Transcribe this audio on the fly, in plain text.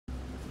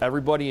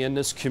Everybody in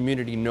this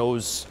community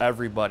knows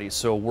everybody,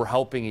 so we're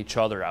helping each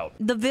other out.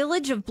 The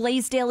village of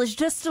Blaisdell is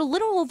just a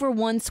little over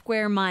 1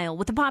 square mile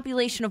with a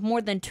population of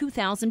more than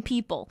 2,000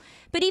 people.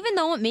 But even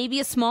though it may be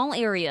a small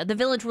area, the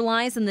village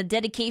relies on the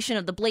dedication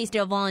of the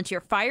Blaisdell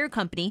Volunteer Fire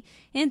Company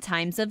in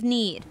times of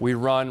need. We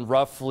run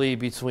roughly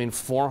between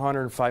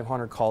 400 and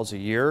 500 calls a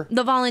year.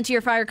 The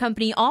Volunteer Fire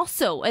Company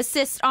also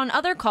assists on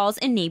other calls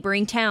in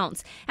neighboring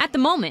towns. At the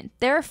moment,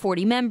 there are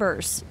 40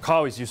 members. Could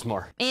always use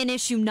more. An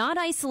issue not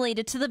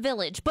isolated to the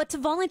village, but to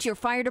volunteer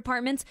fire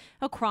departments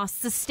across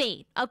the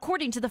state.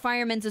 According to the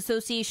Firemen's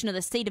Association of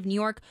the State of New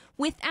York,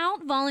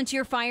 without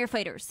volunteer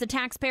firefighters, the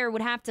taxpayer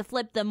would have to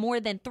flip the more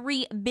than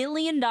 $3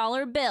 billion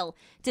bill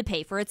to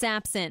pay for its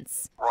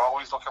absence. We're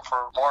always looking for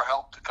more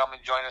help to come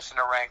and join us in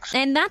the ranks.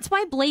 And that's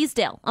why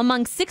Blaisdell,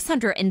 among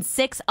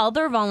 606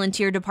 other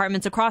volunteer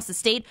departments across the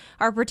state,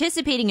 are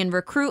participating in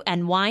Recruit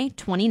NY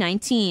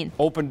 2019.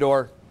 Open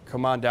door.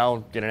 Come on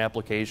down, get an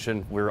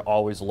application. We're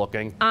always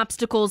looking.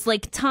 Obstacles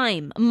like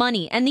time,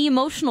 money, and the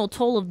emotional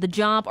toll of the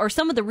job are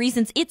some of the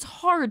reasons it's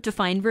hard to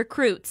find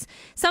recruits.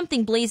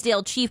 Something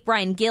Blaisdell Chief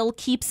Brian Gill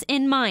keeps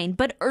in mind,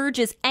 but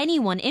urges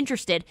anyone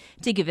interested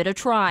to give it a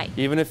try.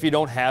 Even if you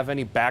don't have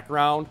any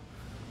background,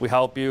 we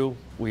help you.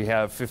 We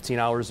have 15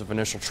 hours of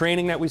initial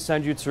training that we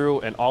send you through,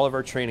 and all of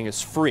our training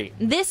is free.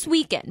 This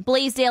weekend,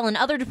 Blaisdell and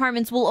other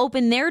departments will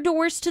open their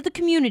doors to the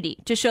community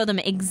to show them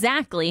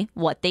exactly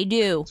what they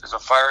do. If there's a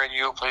fire in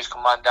you, please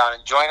come on down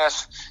and join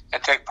us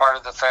and take part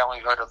of the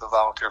familyhood of the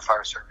Volunteer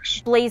Fire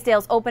Service.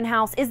 Blaisdell's open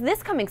house is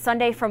this coming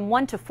Sunday from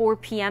 1 to 4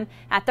 p.m.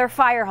 at their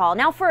fire hall.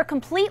 Now, for a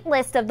complete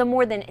list of the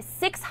more than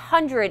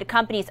 600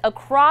 companies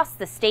across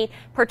the state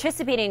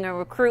participating in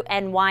Recruit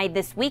NY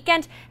this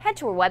weekend, head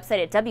to our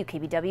website at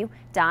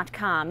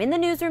WKBW.com. In the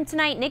newsroom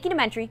tonight, Nikki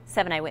Dementri,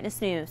 7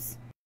 Eyewitness News.